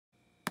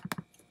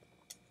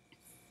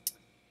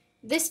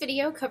This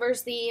video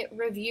covers the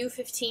Review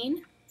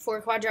 15 for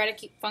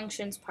quadratic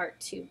functions part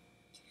 2.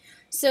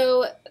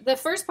 So the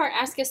first part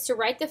asks us to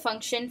write the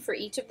function for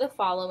each of the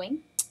following.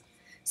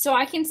 So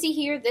I can see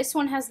here this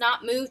one has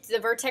not moved, the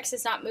vertex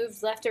has not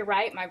moved left or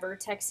right. My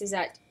vertex is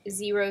at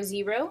 0,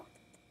 0,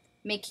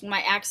 making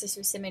my axis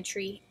of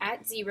symmetry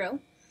at 0.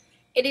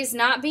 It is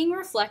not being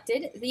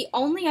reflected. The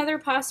only other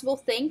possible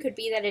thing could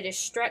be that it is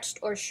stretched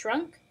or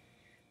shrunk.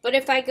 But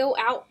if I go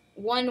out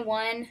 1,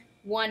 1,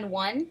 1,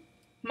 1,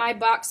 my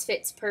box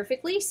fits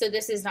perfectly, so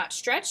this is not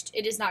stretched,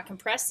 it is not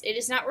compressed, it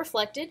is not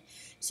reflected,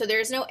 so there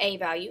is no A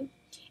value.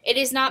 It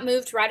is not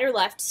moved right or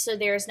left, so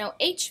there is no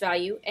H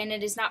value, and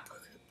it is not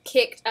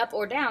kicked up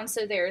or down,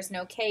 so there is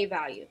no K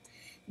value.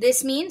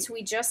 This means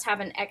we just have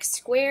an x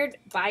squared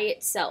by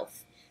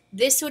itself.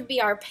 This would be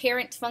our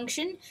parent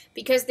function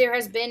because there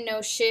has been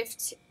no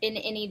shift in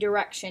any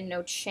direction,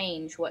 no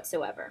change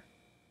whatsoever.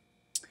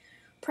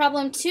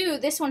 Problem 2,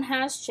 this one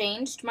has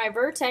changed. My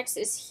vertex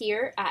is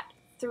here at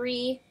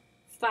 3,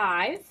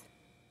 5.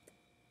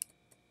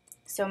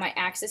 So my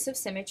axis of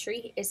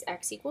symmetry is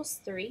x equals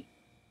 3.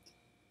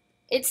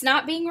 It's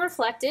not being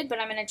reflected, but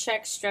I'm going to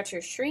check stretch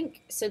or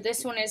shrink. So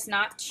this one is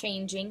not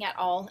changing at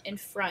all in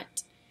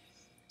front.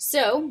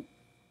 So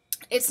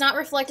it's not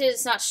reflected,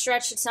 it's not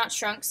stretched, it's not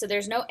shrunk, so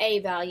there's no A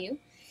value.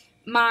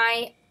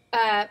 My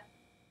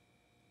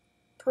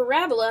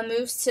parabola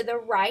moves to the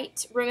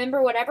right.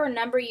 Remember, whatever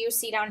number you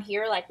see down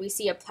here, like we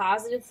see a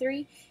positive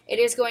 3, it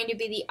is going to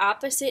be the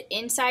opposite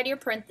inside your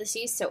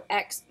parentheses, so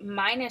x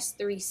minus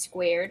 3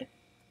 squared.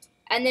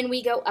 And then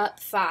we go up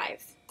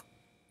 5.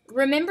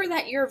 Remember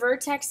that your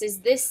vertex is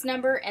this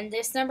number and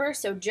this number,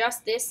 so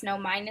just this, no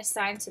minus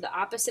sign, so the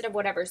opposite of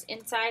whatever's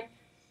inside,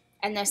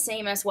 and the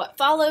same as what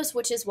follows,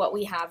 which is what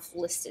we have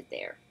listed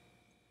there.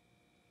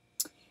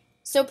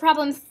 So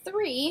problem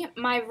 3,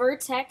 my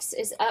vertex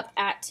is up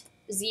at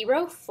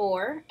 0,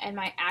 4, and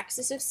my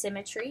axis of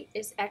symmetry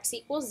is x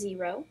equals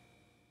 0.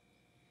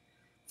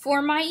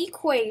 For my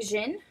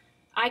equation,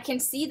 I can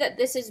see that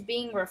this is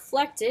being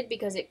reflected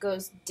because it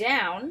goes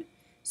down,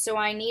 so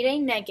I need a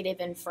negative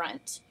in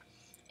front.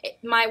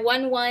 My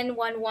 1, 1,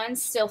 1, 1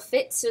 still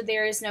fits, so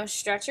there is no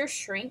stretch or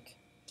shrink.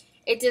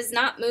 It does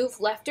not move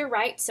left or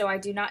right, so I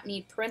do not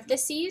need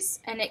parentheses,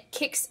 and it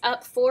kicks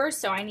up 4,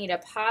 so I need a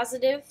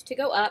positive to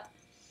go up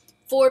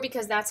 4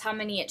 because that's how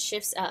many it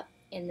shifts up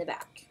in the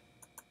back.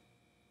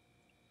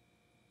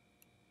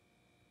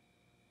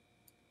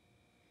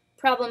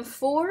 Problem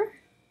 4,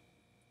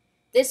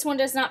 this one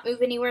does not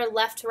move anywhere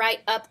left, right,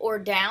 up, or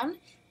down.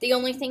 The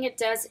only thing it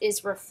does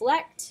is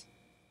reflect,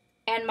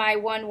 and my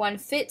 1, 1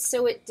 fits,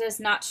 so it does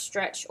not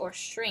stretch or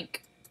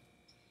shrink.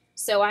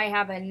 So I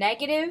have a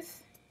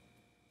negative,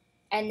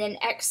 and then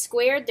x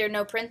squared, there are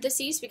no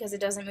parentheses because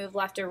it doesn't move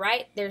left or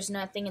right. There's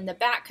nothing in the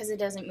back because it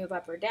doesn't move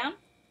up or down.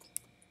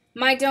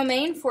 My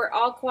domain for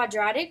all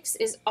quadratics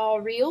is all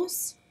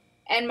reals,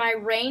 and my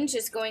range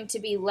is going to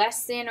be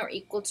less than or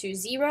equal to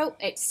 0.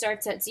 It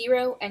starts at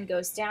 0 and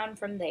goes down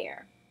from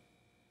there.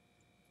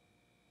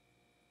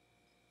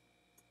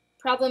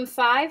 Problem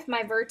 5,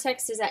 my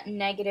vertex is at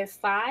negative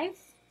 5.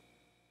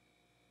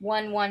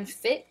 1, 1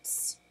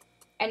 fits,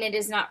 and it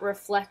is not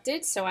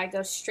reflected, so I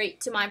go straight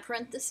to my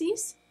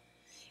parentheses.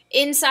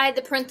 Inside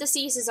the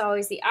parentheses is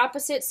always the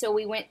opposite, so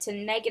we went to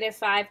negative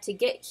 5 to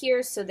get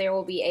here, so there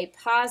will be a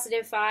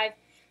positive 5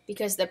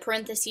 because the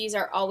parentheses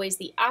are always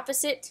the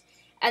opposite.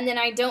 And then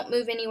I don't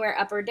move anywhere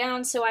up or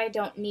down, so I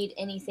don't need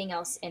anything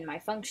else in my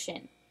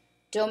function.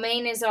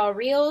 Domain is all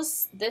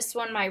reals. This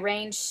one, my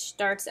range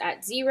starts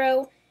at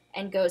 0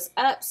 and goes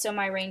up, so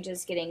my range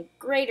is getting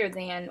greater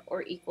than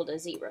or equal to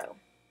 0.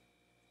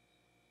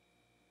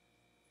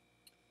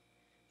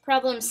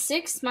 Problem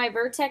 6, my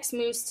vertex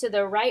moves to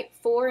the right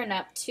 4 and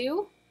up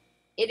 2.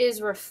 It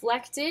is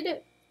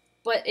reflected,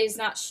 but is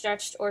not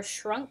stretched or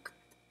shrunk.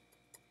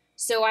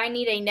 So I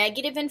need a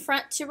negative in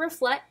front to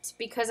reflect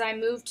because I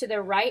moved to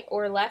the right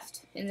or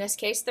left. In this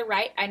case, the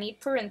right, I need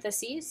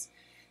parentheses.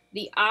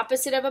 The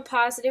opposite of a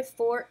positive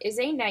 4 is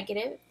a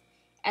negative,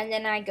 and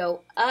then I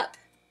go up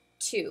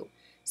 2.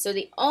 So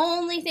the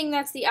only thing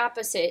that's the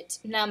opposite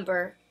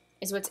number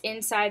is what's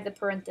inside the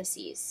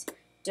parentheses.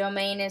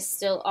 Domain is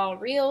still all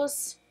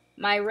reals.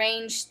 My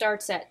range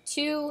starts at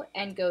 2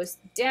 and goes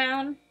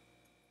down,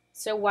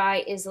 so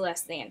y is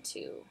less than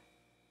 2.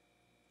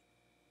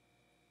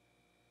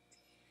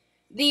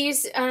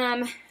 These,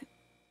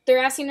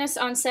 they're asking us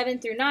on 7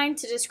 through 9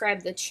 to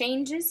describe the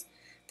changes.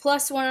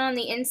 Plus 1 on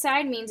the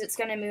inside means it's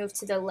going to move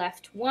to the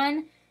left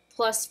 1.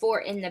 Plus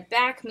 4 in the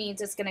back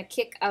means it's going to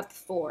kick up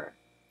 4.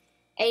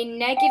 A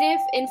negative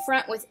in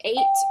front with 8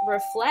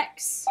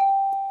 reflects.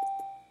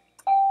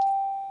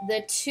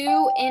 The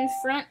 2 in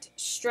front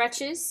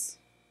stretches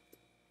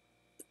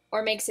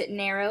or makes it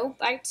narrow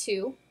by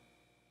 2.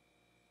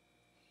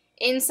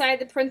 Inside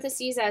the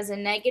parentheses as a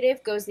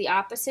negative goes the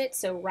opposite,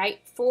 so right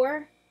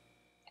 4.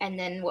 And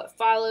then what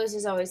follows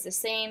is always the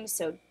same,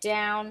 so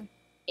down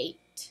 8.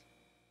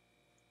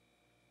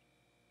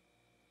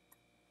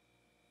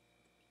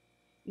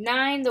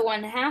 9, the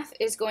 1/2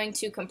 is going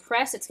to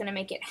compress. It's going to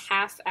make it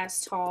half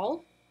as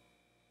tall.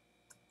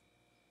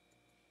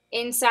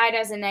 Inside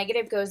as a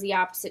negative goes the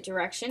opposite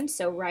direction,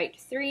 so write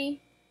 3,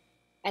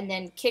 and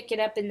then kick it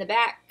up in the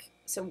back.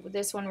 So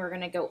this one we're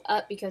going to go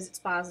up because it's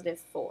positive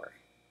 4.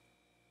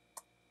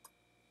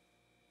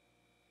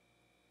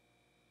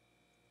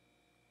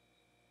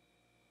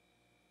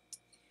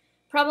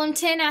 Problem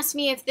 10 asks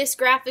me if this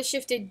graph is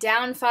shifted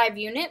down 5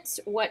 units,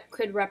 what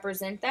could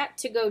represent that?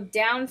 To go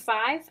down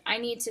 5, I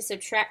need to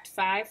subtract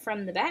 5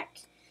 from the back.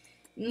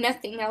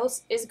 Nothing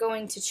else is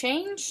going to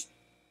change.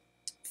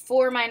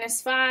 4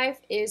 minus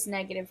 5 is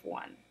negative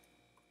 1.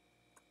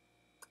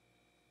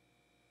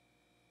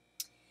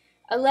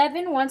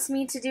 11 wants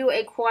me to do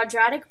a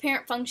quadratic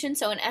parent function,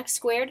 so an x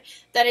squared,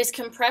 that is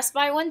compressed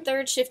by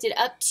 1/3, shifted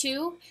up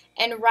 2,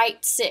 and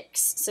right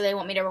 6. So they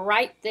want me to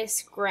write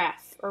this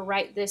graph, or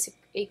write this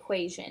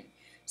equation.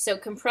 So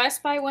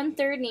compressed by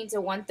 1/3 needs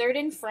a 1/3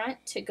 in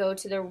front. To go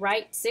to the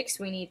right 6,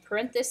 we need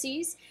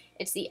parentheses.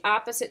 It's the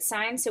opposite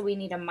sign, so we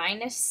need a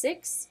minus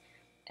 6.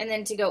 And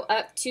then to go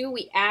up 2,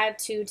 we add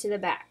 2 to the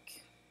back.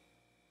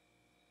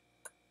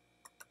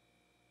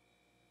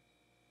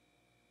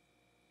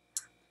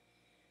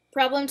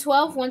 Problem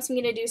 12 wants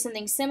me to do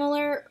something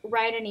similar.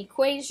 Write an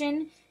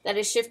equation that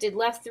is shifted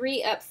left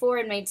 3, up 4,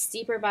 and made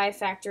steeper by a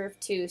factor of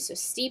 2. So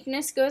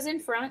steepness goes in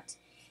front.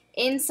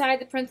 Inside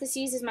the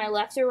parentheses is my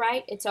left or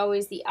right. It's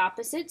always the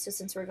opposite. So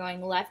since we're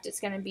going left, it's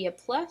going to be a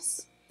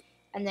plus.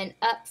 And then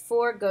up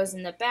 4 goes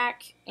in the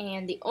back.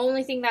 And the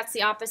only thing that's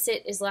the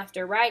opposite is left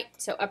or right.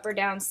 So up or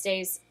down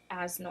stays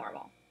as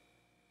normal.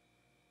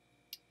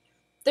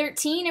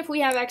 13, if we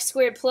have x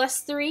squared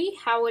plus 3,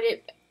 how would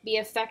it be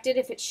affected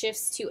if it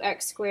shifts to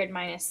x squared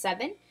minus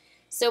 7?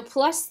 So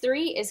plus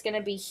 3 is going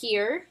to be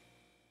here.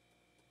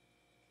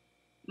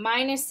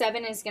 Minus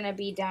 7 is going to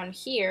be down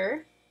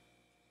here.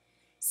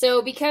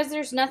 So because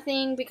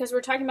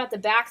we're talking about the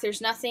back,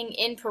 there's nothing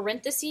in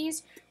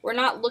parentheses, we're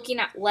not looking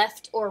at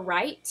left or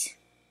right.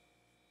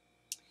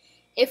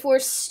 If we're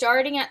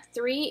starting at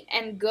 3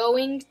 and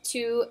going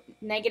to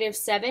negative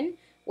 7,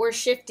 we're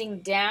shifting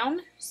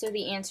down, so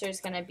the answer is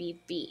going to be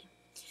B.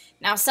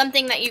 Now,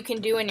 something that you can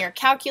do in your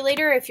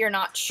calculator if you're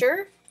not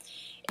sure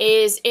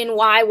is in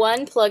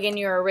y1, plug in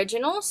your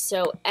original,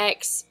 so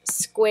x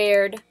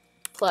squared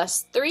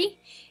plus 3.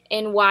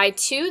 In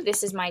y2,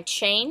 this is my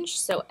change,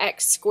 so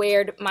x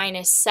squared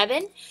minus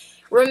 7.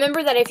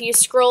 Remember that if you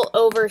scroll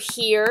over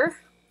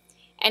here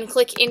and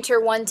click enter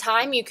one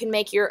time, you can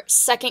make your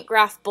second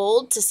graph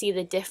bold to see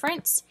the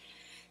difference.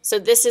 So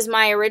this is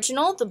my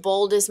original, the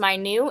bold is my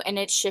new, and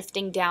it's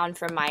shifting down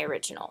from my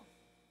original.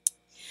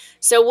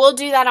 So we'll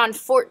do that on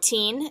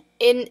 14.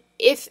 In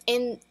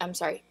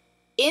the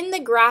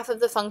graph of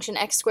the function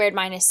x squared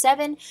minus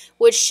 7,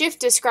 which shift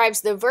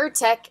describes the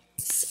vertex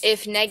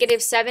if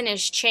negative 7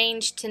 is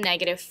changed to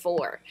negative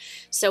 4.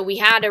 So we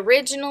had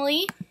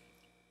originally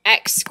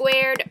x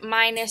squared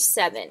minus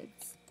 7.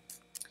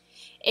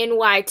 In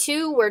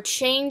y2, we're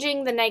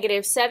changing the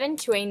negative 7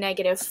 to a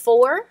negative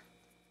 4.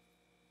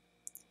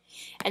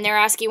 And they're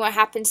asking what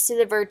happens to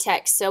the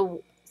vertex.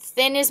 So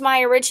thin is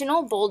my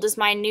original, bold is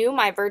my new.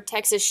 My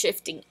vertex is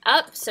shifting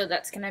up, so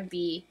that's going to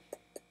be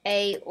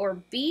A or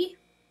B.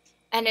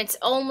 And it's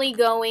only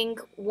going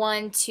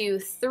 1, 2,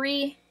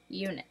 3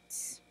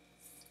 units.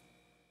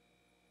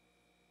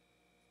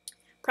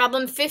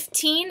 Problem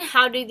 15,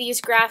 how do these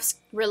graphs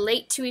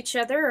relate to each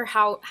other, or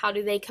how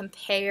do they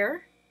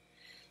compare?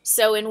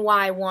 So in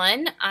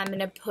y1, I'm going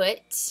to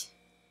put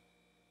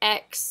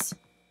x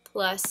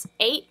plus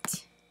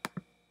 8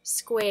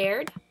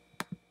 squared.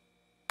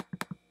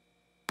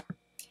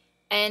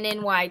 And in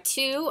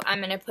y2, I'm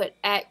going to put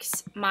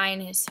x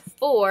minus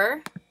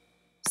 4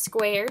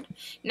 squared.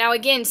 Now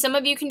again, some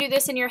of you can do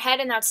this in your head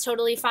and that's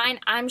totally fine.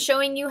 I'm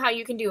showing you how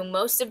you can do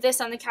most of this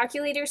on the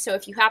calculator, so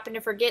if you happen to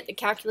forget, the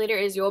calculator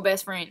is your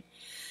best friend.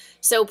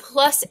 So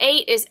plus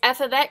 8 is f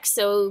of x,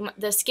 so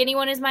the skinny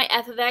one is my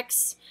f of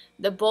x,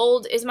 the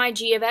bold is my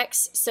g of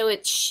x, so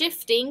it's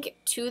shifting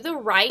to the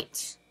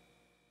right.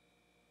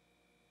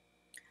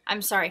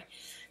 I'm sorry.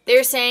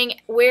 They're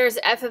saying, where's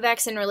f of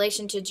x in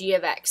relation to g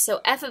of x?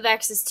 So f of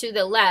x is to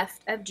the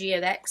left of g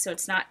of x, so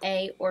it's not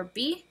A or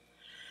B.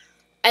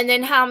 And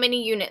then how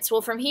many units?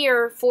 Well, from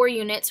here, 4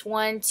 units,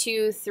 1,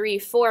 2, 3,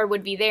 4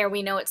 would be there.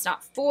 We know it's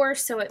not 4,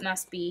 so it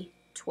must be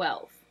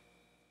 12.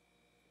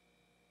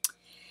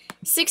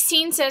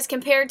 16 says,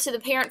 compared to the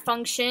parent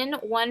function,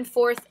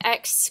 1/4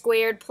 x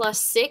squared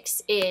plus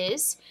 6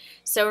 is,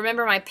 so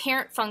remember my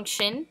parent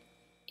function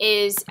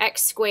is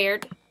x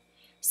squared.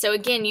 So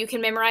again, you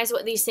can memorize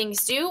what these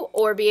things do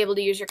or be able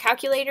to use your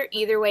calculator.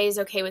 Either way is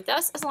okay with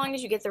us as long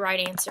as you get the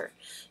right answer.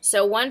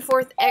 So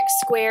 1/4 x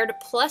squared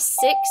plus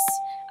 6.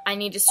 I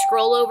need to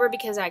scroll over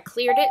because I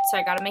cleared it, so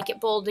I got to make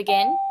it bold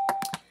again.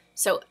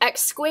 So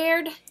x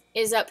squared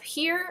is up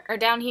here or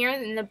down here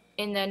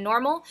in the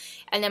normal,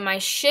 and then my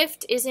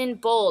shift is in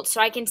bold.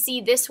 So I can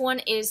see this one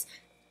is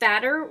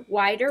fatter,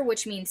 wider,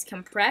 which means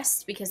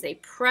compressed because they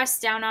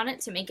pressed down on it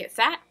to make it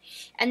fat,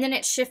 and then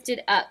it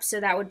shifted up,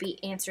 so that would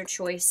be answer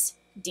choice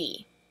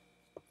D.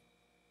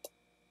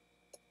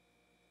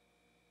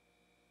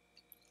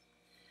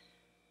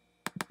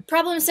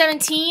 Problem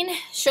 17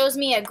 shows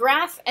me a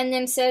graph and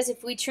then says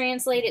if we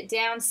translate it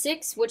down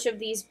 6, which of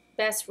these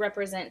best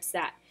represents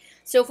that?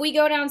 So if we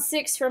go down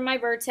 6 from my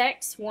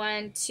vertex,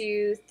 1,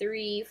 2,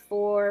 3,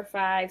 4,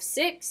 5,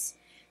 6,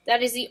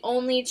 that is the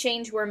only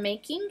change we're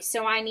making.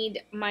 So I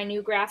need my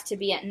new graph to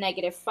be at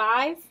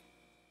 -5.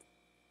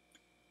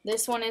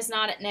 This one is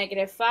not at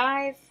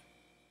 -5.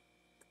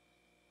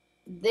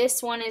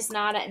 This one is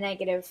not at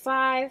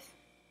 -5.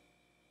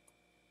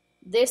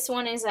 This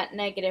one is at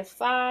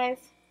 -5.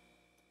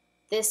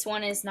 This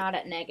one is not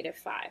at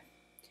 -5.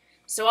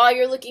 So all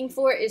you're looking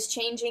for is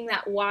changing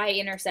that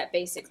y-intercept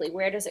basically.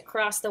 Where does it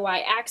cross the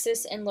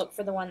y-axis, and look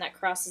for the one that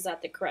crosses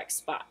at the correct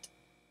spot.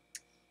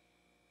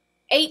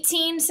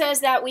 18 says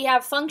that we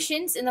have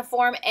functions in the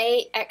form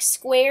ax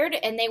squared,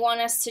 and they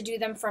want us to do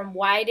them from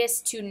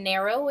widest to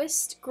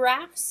narrowest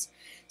graphs.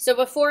 So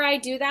before I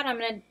do that, I'm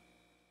going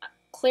to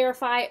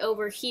clarify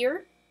over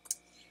here.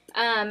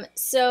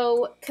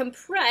 So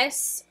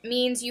compress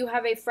means you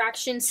have a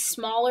fraction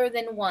smaller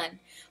than 1.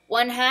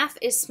 1/2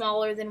 is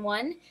smaller than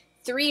 1.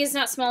 3 is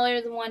not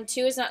smaller than 1.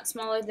 2 is not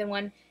smaller than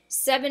 1.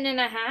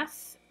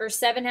 7.5, or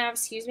 7/2,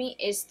 excuse me,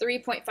 is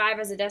 3.5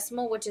 as a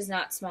decimal, which is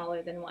not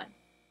smaller than 1.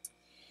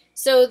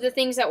 So the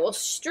things that will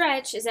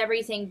stretch is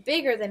everything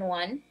bigger than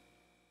 1.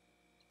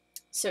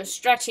 So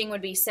stretching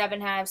would be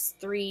 7/2,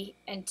 3,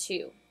 and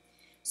 2.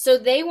 So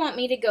they want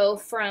me to go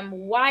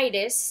from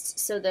widest,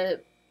 so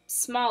the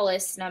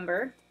smallest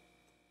number,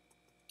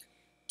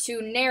 to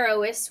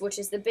narrowest, which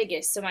is the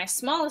biggest. So my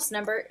smallest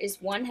number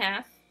is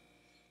 1/2.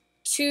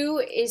 2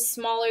 is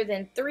smaller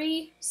than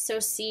 3, so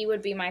C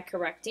would be my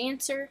correct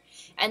answer.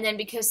 And then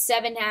because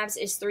 7/2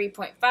 is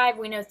 3.5,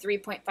 we know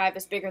 3.5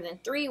 is bigger than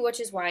 3, which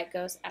is why it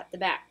goes at the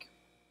back.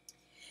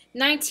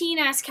 19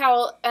 asks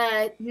how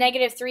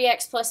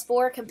 -3x plus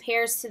 4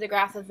 compares to the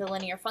graph of the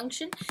linear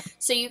function.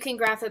 So you can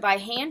graph it by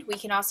hand. We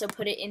can also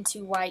put it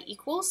into y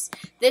equals.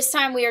 This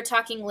time we are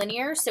talking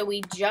linear, so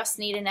we just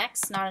need an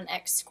x, not an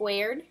x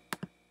squared.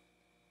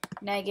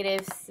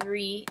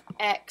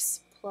 -3x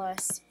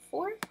plus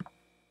 4.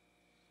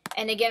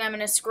 And again, I'm going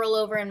to scroll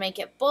over and make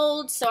it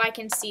bold so I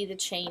can see the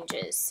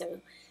changes. So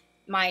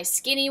my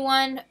skinny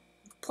one,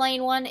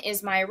 plain one,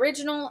 is my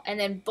original, and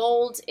then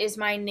bold is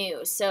my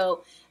new.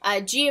 So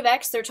g of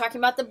x, they're talking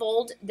about the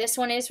bold. This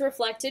one is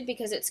reflected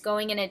because it's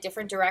going in a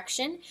different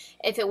direction.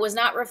 If it was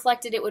not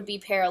reflected, it would be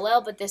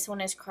parallel, but this one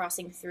is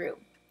crossing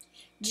through.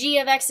 G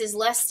of x is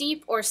less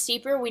steep or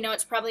steeper. We know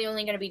it's probably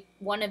only going to be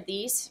one of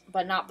these,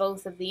 but not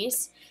both of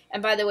these.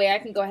 And by the way, I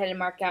can go ahead and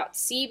mark out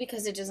C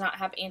because it does not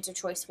have answer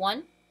choice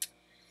 1.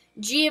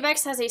 G of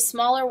x has a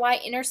smaller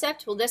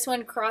y-intercept. Well, this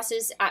one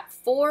crosses at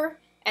 4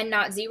 and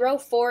not 0.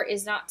 4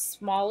 is not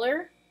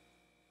smaller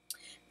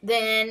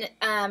than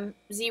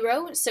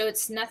 0, so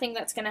it's nothing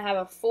that's going to have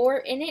a 4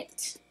 in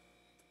it,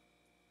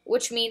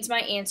 which means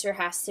my answer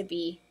has to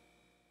be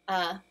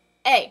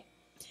A.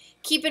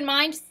 Keep in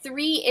mind,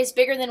 3 is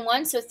bigger than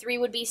 1, so 3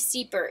 would be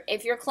steeper.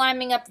 If you're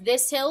climbing up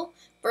this hill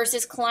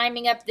versus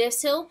climbing up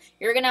this hill,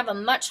 you're going to have a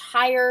much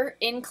higher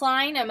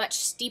incline, a much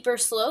steeper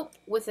slope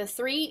with a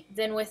 3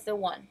 than with the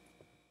 1.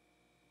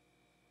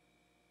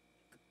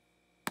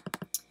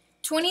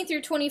 20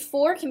 through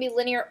 24 can be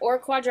linear or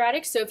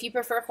quadratic, so if you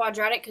prefer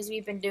quadratic, because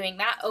we've been doing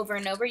that over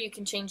and over, you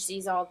can change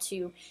these all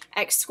to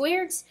x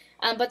squareds,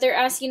 but they're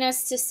asking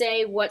us to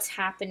say what's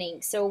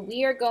happening. So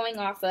we are going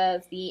off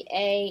of the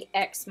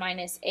ax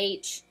minus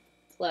h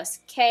plus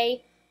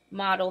k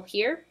model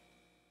here.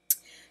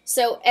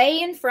 So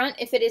a in front,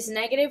 if it is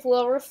negative,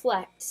 will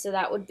reflect, so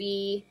that would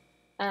be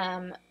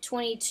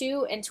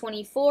 22 and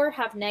 24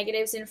 have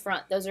negatives in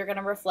front. Those are going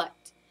to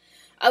reflect.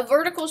 A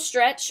vertical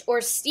stretch or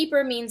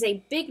steeper means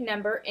a big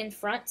number in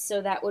front,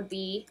 so that would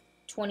be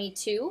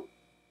 22,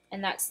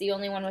 and that's the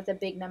only one with a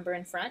big number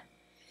in front.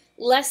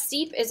 Less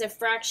steep is a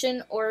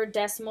fraction or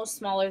decimal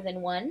smaller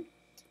than 1,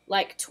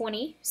 like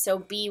 20, so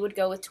B would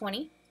go with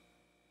 20.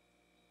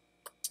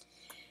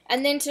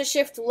 And then to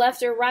shift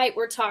left or right,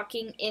 we're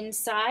talking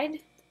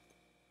inside.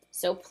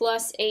 So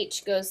plus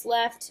h goes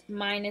left,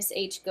 minus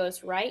h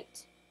goes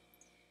right.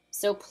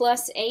 So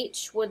plus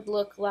h would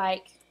look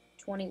like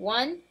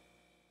 21.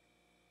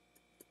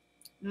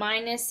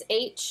 Minus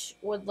h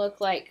would look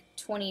like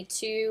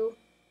 22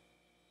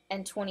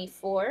 and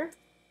 24.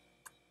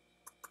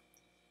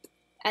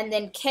 And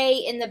then k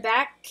in the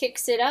back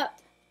kicks it up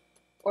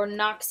or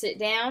knocks it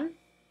down.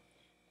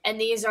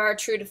 And these are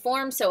true to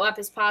form, so up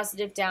is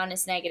positive, down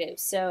is negative.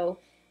 So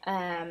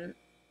on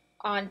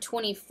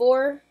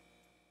 24,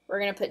 we're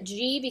going to put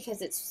g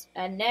because it's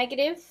a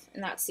negative,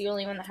 and that's the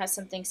only one that has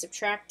something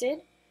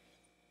subtracted.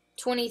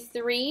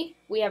 23,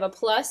 we have a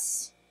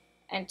plus.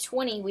 And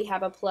 20, we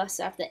have a plus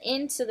at the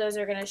end, so those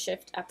are going to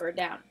shift up or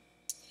down.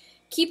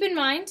 Keep in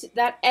mind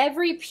that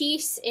every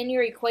piece in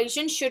your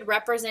equation should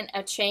represent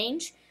a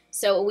change.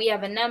 So we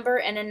have a number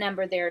and a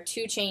number. There are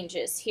 2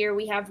 changes. Here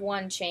we have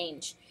 1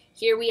 change.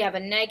 Here we have a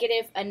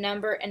negative, a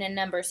number, and a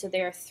number, so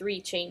there are 3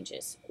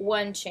 changes.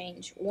 1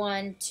 change,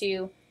 1,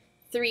 2,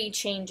 3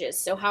 changes.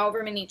 So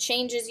however many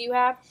changes you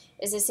have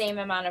is the same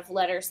amount of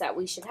letters that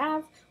we should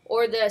have,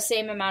 or the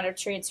same amount of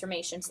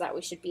transformations that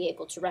we should be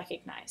able to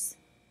recognize.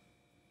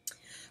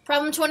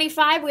 Problem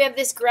 25, we have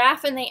this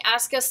graph and they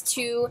ask us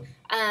to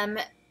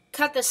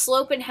cut the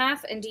slope in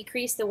half and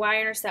decrease the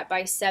y-intercept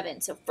by 7.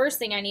 So first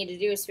thing I need to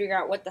do is figure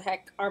out what the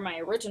heck are my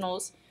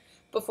originals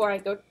before I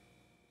go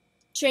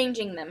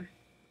changing them.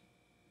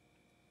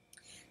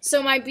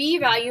 So my b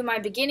value, my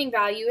beginning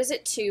value, is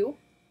at 2,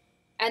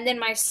 and then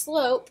my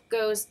slope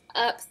goes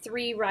up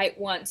 3, right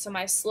 1. So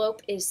my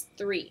slope is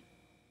 3.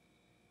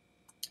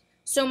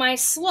 So my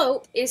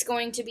slope is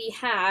going to be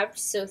halved,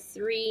 so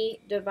 3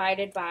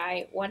 divided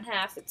by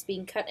 1/2, it's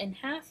being cut in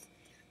half,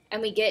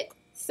 and we get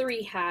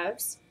 3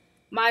 halves.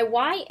 My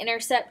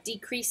y-intercept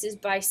decreases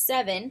by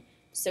 7,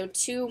 so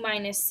 2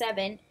 minus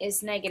 7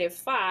 is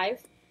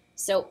 -5.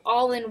 So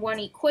all in one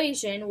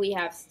equation, we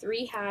have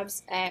 3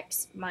 halves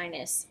x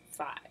minus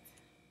 5.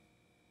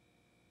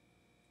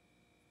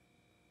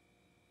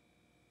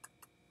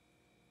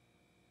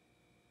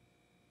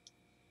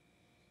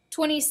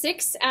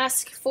 (26)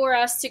 asks for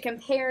us to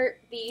compare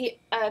the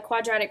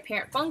quadratic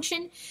parent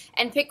function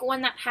and pick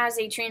one that has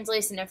a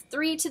translation of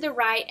 3 to the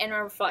right and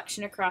a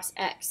reflection across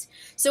x.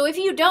 So if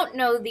you don't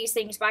know these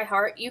things by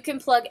heart, you can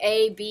plug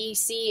A, B,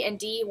 C, and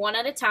D one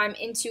at a time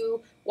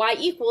into y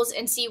equals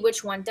and see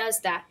which one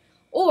does that.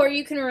 Or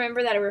you can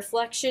remember that a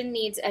reflection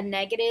needs a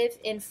negative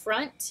in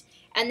front,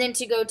 and then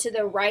to go to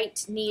the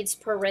right needs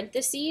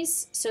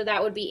parentheses, so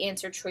that would be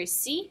answer choice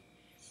C.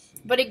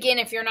 But again,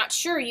 if you're not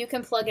sure, you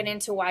can plug it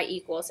into y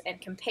equals and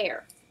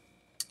compare.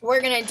 We're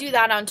going to do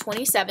that on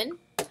 27.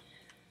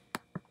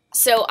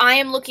 So I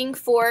am looking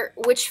for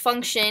which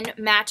function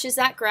matches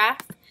that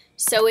graph.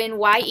 So in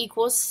y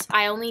equals,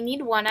 I only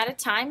need one at a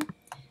time.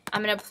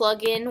 I'm going to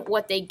plug in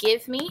what they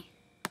give me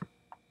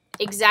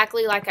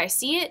exactly like I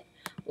see it,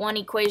 one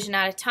equation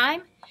at a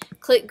time.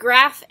 Click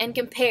graph and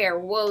compare.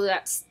 Whoa,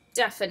 that's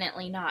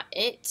definitely not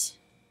it.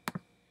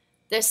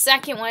 The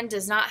second one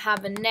does not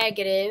have a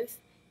negative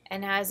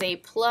and has a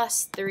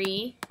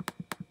 +3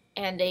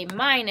 and a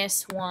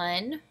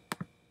 -1.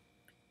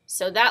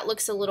 So that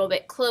looks a little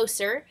bit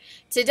closer.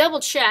 To double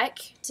check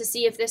to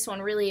see if this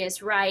one really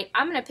is right,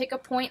 I'm going to pick a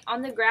point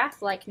on the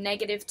graph like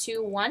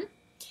 -2, 1,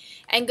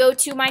 and go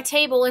to my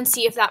table and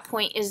see if that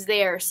point is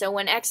there. So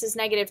when x is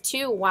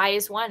 -2, y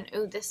is 1.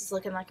 Ooh, this is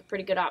looking like a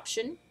pretty good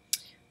option.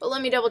 But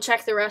let me double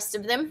check the rest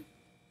of them.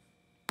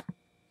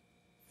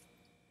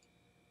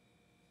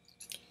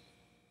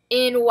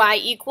 In y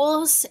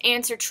equals,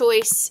 answer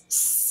choice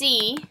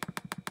C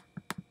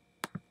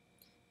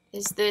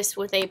is this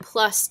with a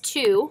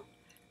 +2.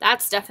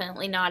 That's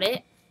definitely not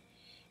it.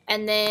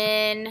 And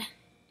then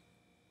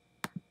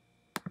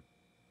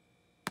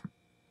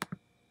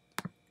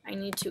I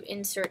need to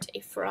insert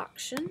a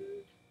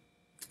fraction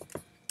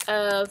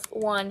of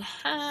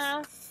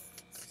 1/2.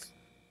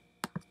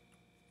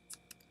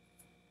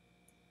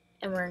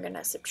 And we're going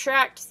to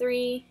subtract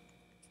 3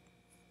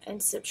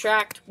 and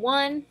subtract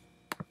 1.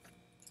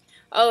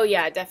 Oh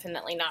yeah,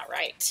 definitely not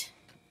right.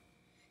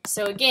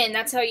 So again,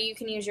 that's how you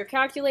can use your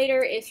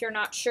calculator if you're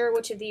not sure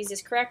which of these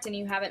is correct and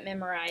you haven't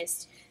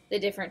memorized the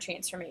different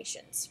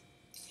transformations.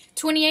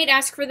 28,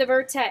 ask for the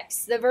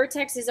vertex. The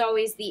vertex is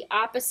always the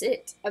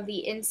opposite of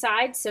the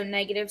inside, so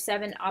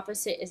 -7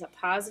 opposite is a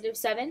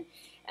 +7,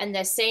 and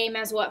the same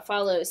as what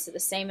follows, so the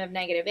same of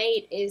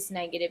 -8 is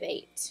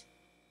 -8.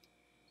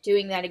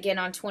 Doing that again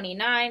on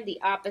 29, the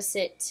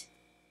opposite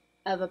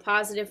of a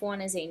 +1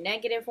 is a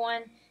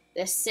 -1.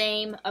 The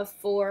same of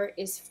 4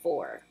 is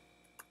 4.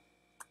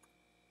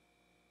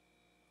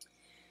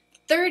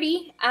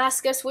 30,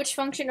 ask us which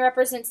function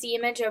represents the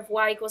image of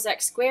y equals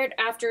x squared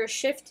after a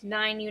shift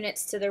 9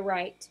 units to the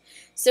right.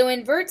 So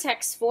in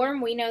vertex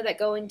form, we know that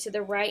going to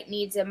the right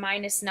needs a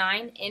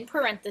 -9 in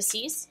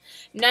parentheses.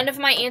 None of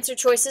my answer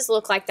choices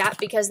look like that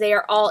because they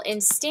are all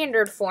in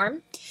standard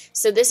form.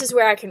 So this is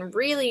where I can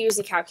really use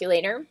a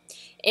calculator.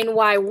 In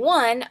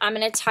y1, I'm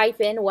going to type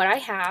in what I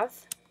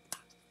have.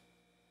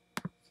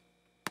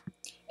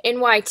 In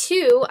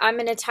y2, I'm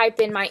going to type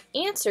in my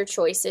answer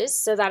choices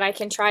so that I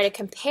can try to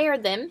compare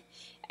them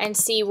and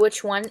see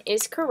which one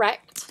is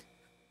correct.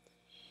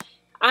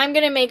 I'm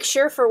going to make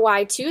sure for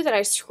y2 that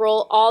I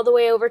scroll all the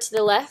way over to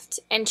the left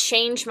and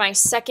change my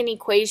second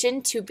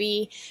equation to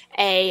be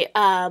a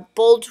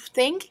bold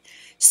thing.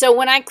 So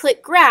when I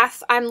click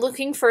graph, I'm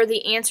looking for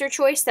the answer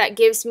choice that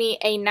gives me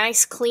a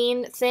nice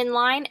clean thin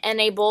line and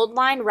a bold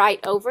line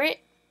right over it.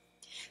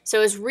 So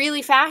it was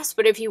really fast,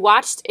 but if you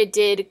watched, it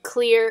did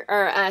clear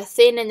or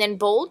thin and then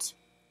bold.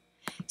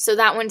 So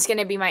that one's going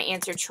to be my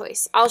answer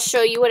choice. I'll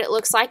show you what it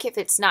looks like if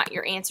it's not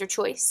your answer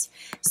choice.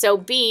 So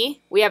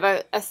B, we have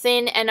a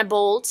thin and a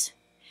bold.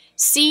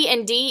 C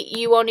and D,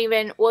 you won't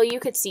even, well, you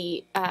could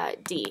see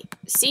D.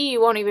 C, you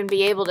won't even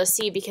be able to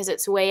see because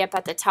it's way up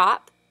at the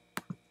top.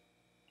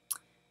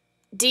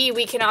 D,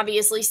 we can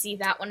obviously see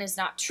that one is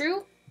not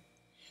true.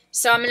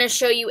 So I'm going to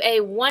show you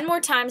A one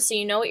more time so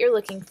you know what you're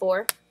looking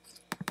for.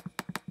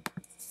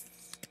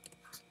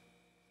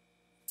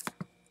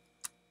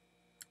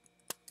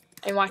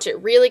 And watch it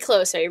really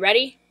close. Are you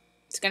ready?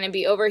 It's going to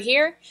be over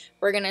here.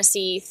 We're going to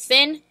see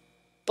thin,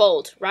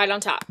 bold, right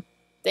on top.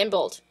 Thin,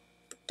 bold.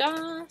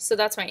 So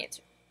that's my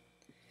answer.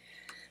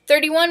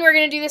 31, we're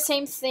going to do the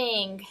same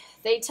thing.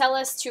 They tell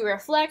us to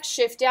reflect,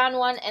 shift down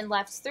 1, and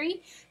left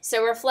 3.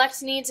 So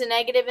reflect needs a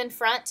negative in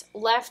front.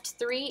 Left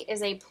 3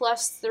 is a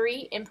plus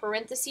 3 in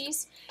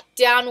parentheses.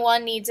 Down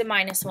 1 needs a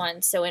minus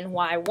 1. So in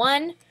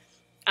y1,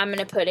 I'm going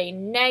to put a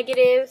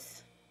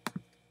negative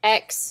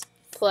x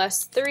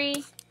plus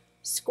 3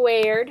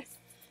 squared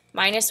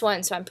minus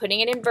 1. So I'm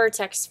putting it in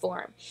vertex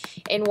form.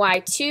 In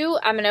y2,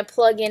 I'm going to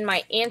plug in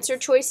my answer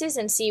choices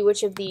and see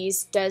which of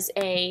these does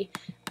a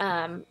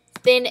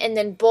thin and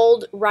then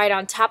bold right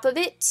on top of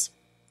it.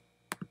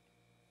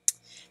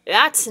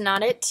 That's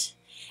not it.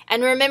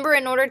 And remember,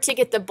 in order to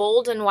get the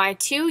bold in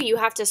Y2, you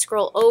have to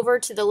scroll over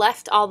to the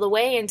left all the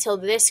way until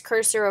this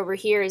cursor over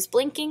here is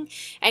blinking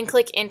and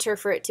click enter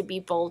for it to be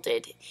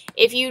bolded.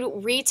 If you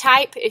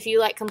retype, if you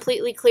like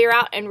completely clear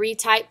out and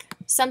retype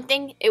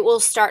something, it will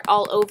start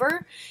all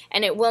over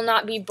and it will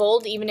not be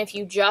bold even if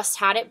you just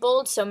had it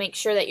bold, so make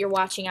sure that you're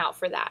watching out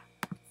for that.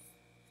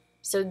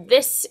 So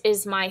this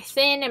is my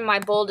thin and my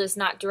bold is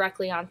not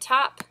directly on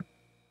top.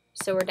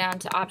 So we're down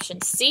to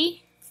option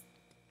C.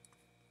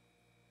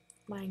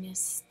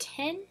 Minus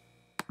 10.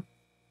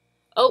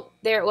 Oh,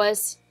 there it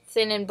was.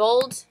 Thin and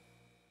bold.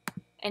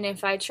 And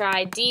if I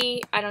try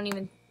D, I don't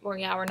even, well,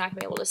 yeah, we're not going to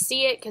be able to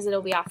see it because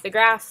it'll be off the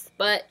graph,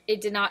 but it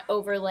did not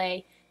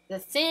overlay the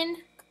thin.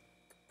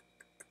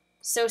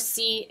 So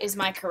C is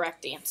my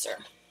correct answer.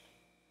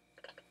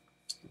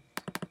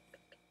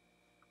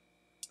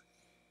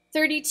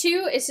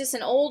 32 is just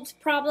an old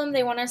problem.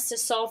 They want us to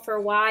solve for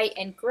y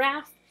and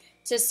graph.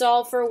 To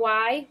solve for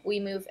y, we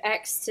move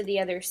x to the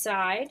other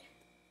side.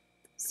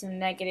 So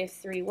negative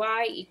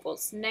 3y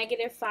equals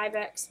negative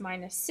 5x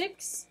minus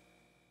 6.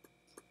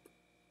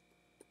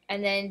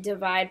 And then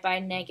divide by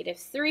negative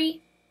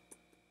 3.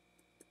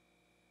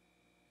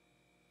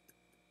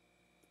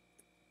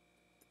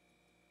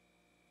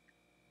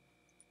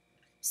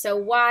 So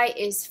y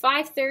is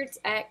 5/3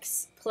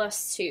 x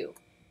plus 2.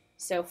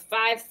 So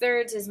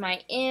 5/3 is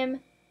my m,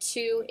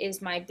 2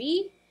 is my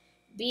b.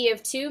 b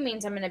of 2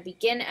 means I'm going to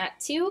begin at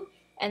 2.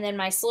 And then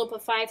my slope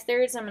of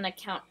 5/3, I'm going to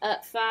count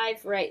up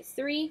 5, right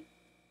 3.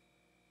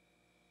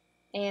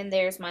 And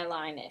there's my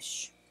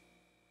line-ish.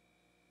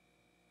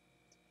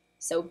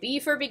 So B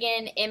for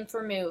begin, M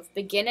for move.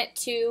 Begin at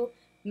 2,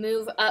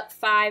 move up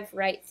 5,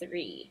 right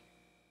 3.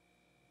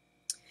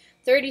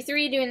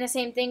 33, doing the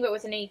same thing but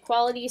with an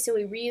inequality, so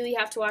we really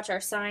have to watch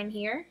our sign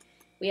here.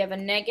 We have a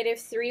negative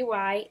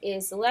 3y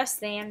is less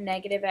than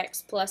negative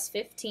x plus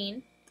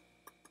 15.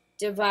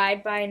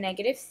 Divide by a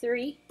negative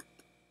 3.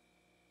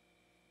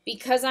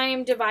 Because I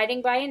am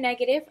dividing by a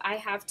negative, I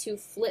have to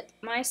flip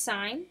my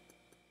sign.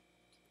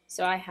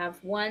 So I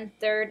have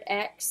 1/3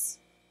 x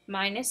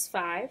minus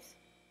 5.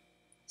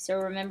 So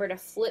remember to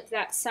flip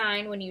that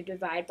sign when you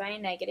divide by a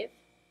negative.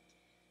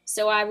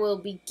 So I will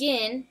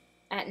begin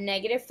at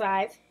negative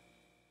 5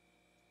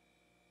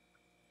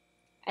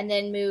 and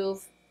then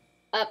move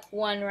up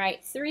 1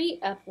 right 3,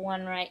 up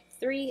 1 right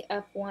 3,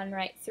 up 1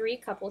 right 3 a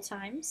couple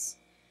times.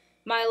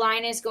 My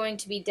line is going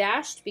to be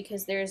dashed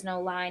because there is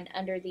no line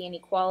under the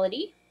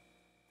inequality.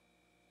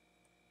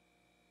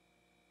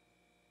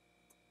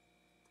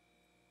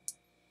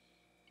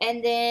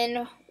 And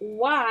then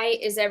y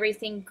is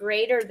everything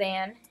greater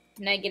than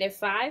negative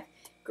 5.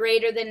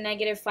 Greater than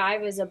negative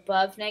 5 is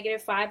above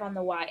negative 5 on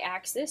the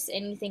y-axis.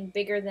 Anything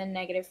bigger than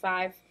negative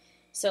 5,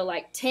 so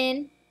like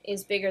 10,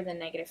 is bigger than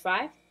negative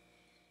 5.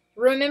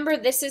 Remember,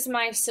 this is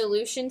my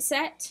solution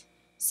set.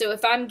 So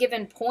if I'm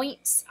given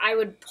points, I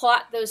would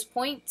plot those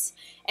points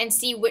and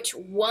see which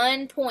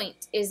one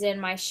point is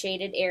in my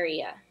shaded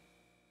area.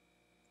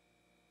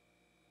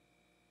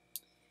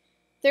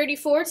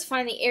 34, to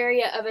find the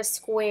area of a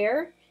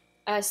square.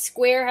 A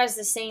square has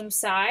the same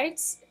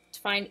sides. To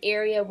find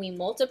area, we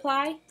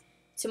multiply.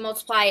 To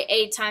multiply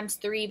a times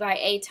 3 by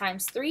a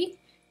times 3,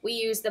 we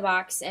use the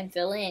box and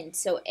fill in.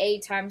 So a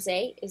times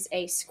a is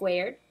a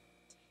squared.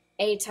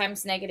 A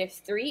times negative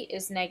 3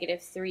 is negative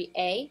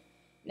 3a.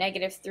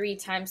 Negative 3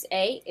 times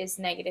a is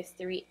negative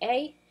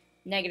 3a.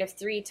 Negative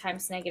 3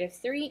 times negative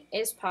 3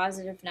 is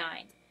positive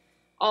 9.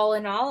 All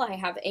in all, I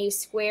have a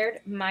squared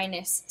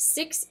minus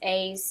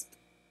 6a's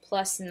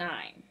plus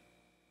 9.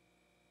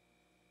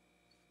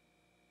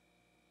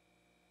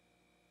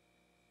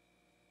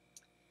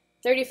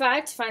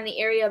 (35) To find the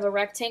area of a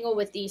rectangle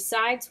with these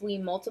sides, we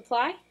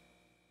multiply.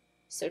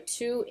 So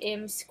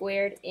 2m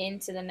squared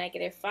into the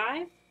negative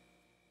 5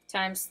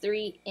 times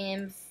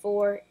 3m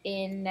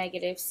 4n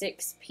negative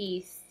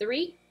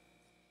 6p3.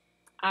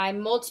 I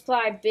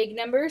multiply big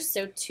numbers,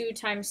 so 2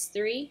 times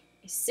 3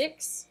 is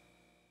 6.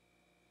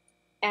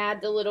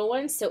 Add the little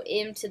ones, so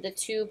m to the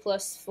 2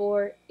 plus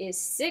 4 is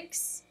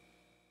 6.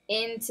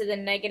 N to the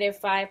negative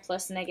 5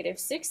 plus negative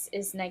 6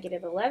 is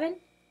negative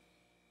 11.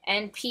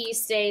 And p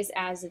stays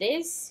as it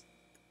is.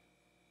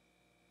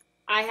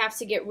 I have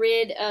to get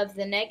rid of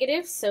the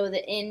negative, so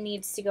the n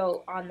needs to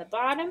go on the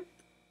bottom.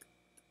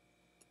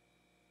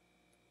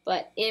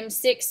 But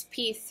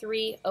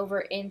m6p3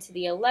 over n to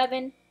the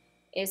 11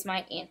 is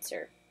my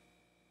answer.